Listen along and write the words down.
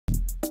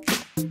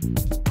Hello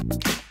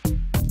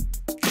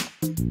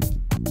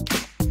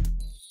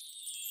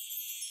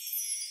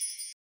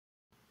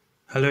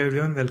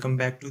everyone, welcome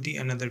back to the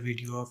another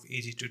video of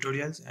easy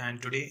tutorials,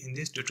 and today in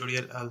this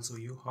tutorial I'll show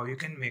you how you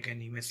can make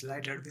an image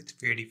slider with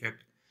fade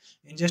effect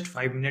in just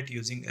 5 minutes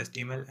using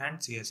HTML and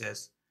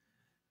CSS.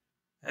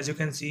 As you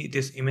can see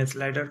this image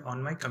slider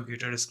on my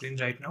computer screen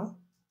right now.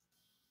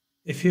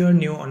 If you are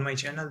new on my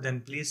channel,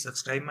 then please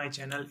subscribe my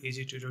channel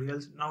Easy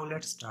Tutorials. Now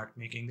let's start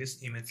making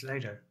this image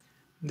slider.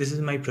 This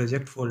is my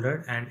project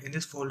folder, and in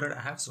this folder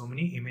I have so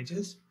many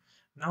images.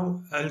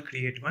 Now I'll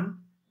create one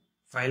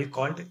file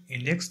called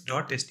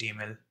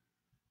index.html.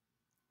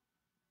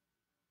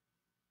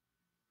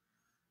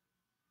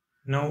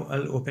 Now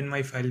I'll open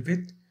my file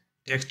with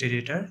text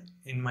editor.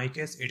 In my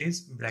case it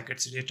is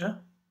brackets editor.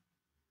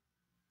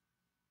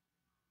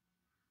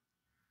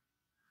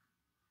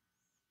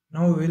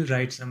 Now we'll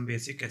write some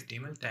basic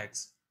HTML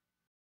tags.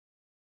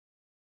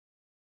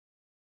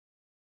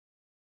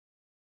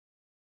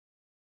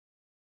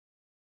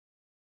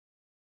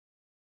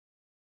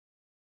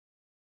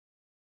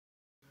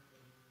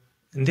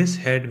 In this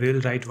head we'll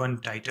write one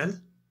title.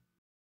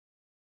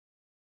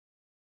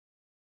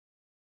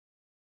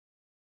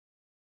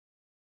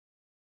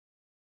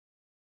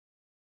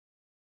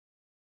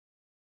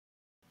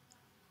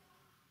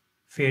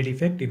 Fade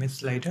effect image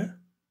slider.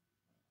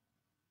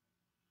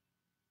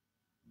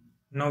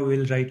 Now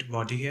we'll write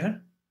body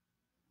here.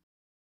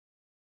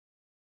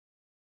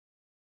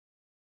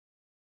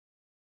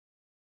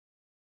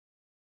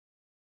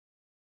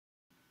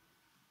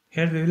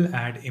 Here we will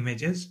add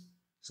images.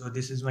 So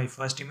this is my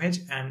first image,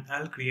 and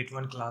I'll create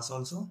one class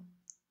also,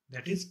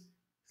 that is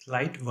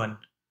slide 1.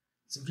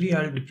 Simply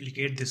I'll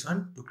duplicate this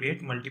one to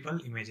create multiple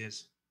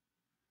images.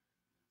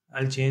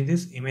 I'll change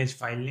this image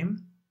file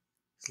name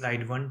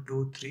slide 1,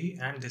 2, 3,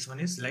 and this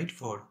one is slide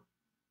 4,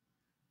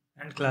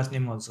 and class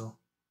name also.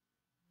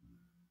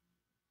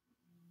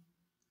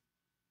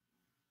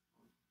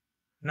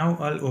 Now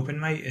I'll open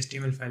my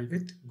HTML file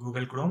with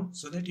Google Chrome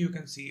so that you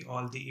can see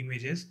all the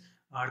images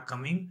are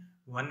coming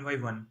one by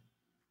one.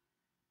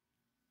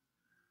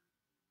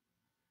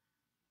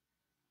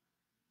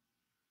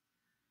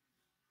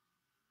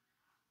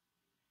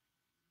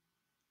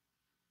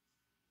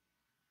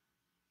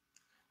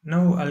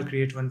 Now I'll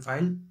create one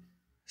file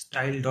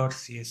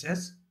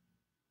style.css,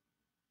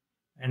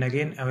 and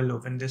again I will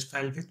open this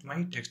file with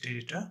my text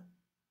editor.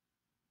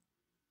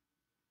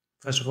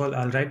 First of all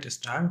I'll write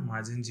star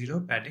margin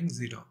 0 padding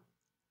 0.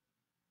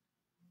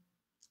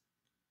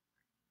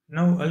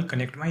 Now I'll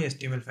connect my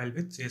HTML file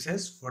with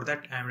CSS. For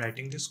that I am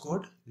writing this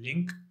code: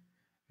 link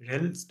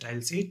rel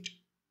style sheet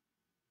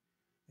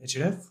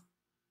href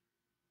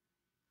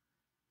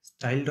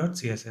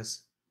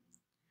style.css.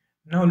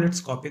 Now let's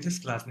copy this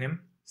class name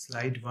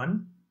slide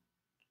 1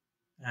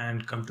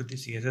 and come to the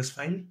CSS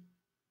file,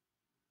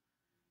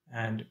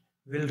 and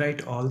we'll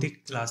write all the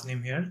class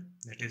name here,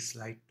 that is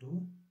slide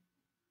 2,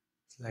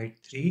 slide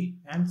 3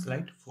 and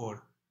slide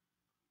 4.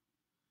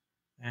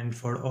 And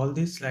for all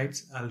these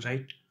slides I'll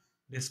write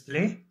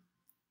display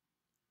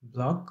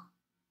block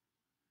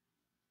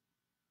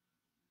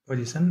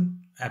position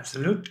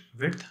absolute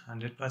width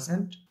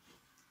 100%,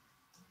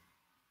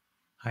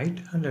 height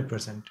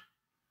 100%.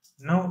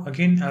 Now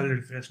again I will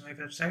refresh my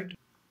website.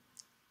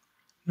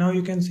 Now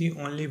you can see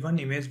only one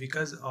image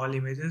because all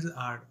images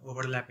are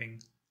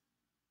overlapping.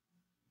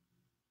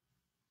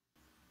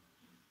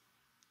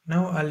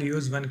 Now I'll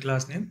use one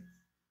class name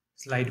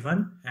slide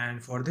 1,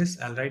 and for this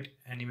I'll write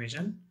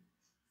animation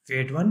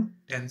fade 1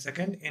 10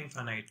 second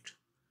infinite.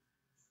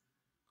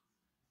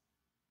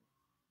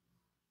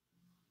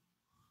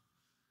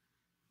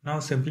 Now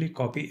simply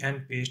copy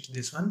and paste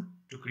this one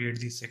to create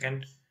the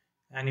second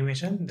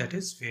animation, that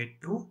is fade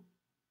 2.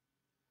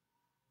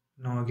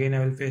 Now again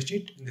I will paste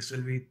it. This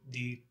will be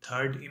the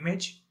third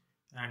image,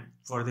 and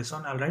for this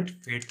one I'll write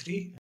fade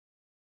 3,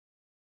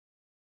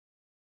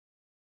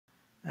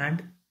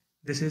 and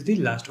this is the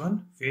last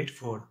one, fade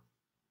 4.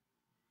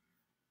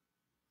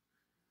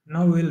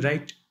 Now we will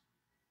write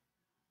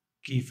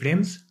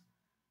keyframes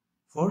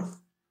for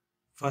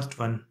first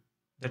one,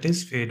 that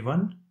is fade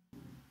 1.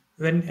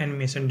 When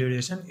animation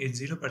duration is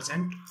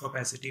 0%,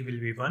 opacity will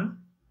be 1,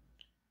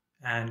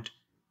 and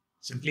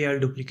simply I'll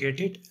duplicate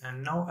it,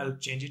 and now I'll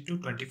change it to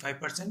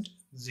 25%,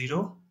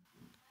 0,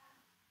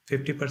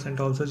 50%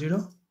 also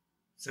 0,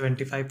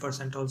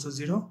 75% also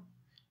 0,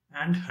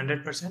 and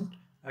 100%.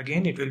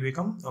 Again it will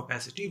become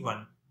opacity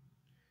 1.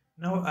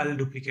 Now I'll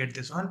duplicate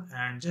this one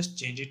and just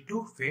change it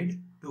to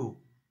fade 2,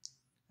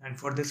 and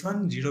for this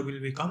one 0 will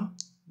become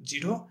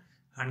 0,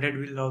 100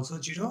 will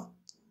also 0,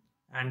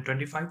 and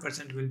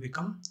 25% will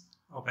become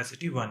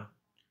opacity 1.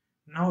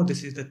 Now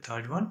this is the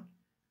third one,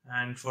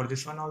 and for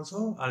this one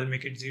also I'll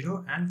make it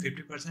 0, and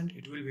 50%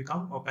 it will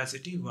become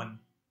opacity 1.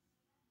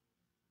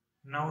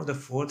 Now the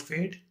fourth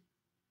fade,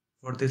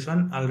 for this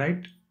one I'll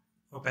write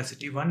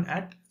opacity 1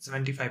 at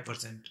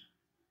 75%.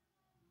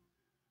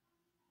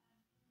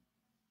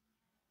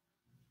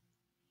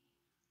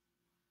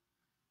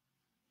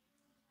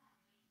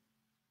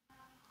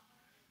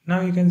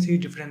 Now you can see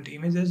different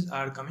images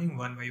are coming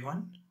one by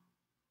one.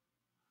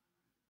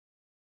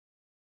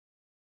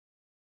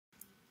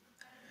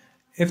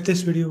 If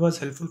this video was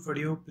helpful for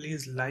you,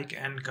 please like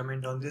and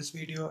comment on this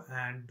video,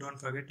 and don't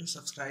forget to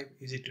subscribe.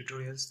 Easy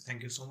tutorials.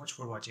 Thank you so much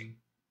for watching.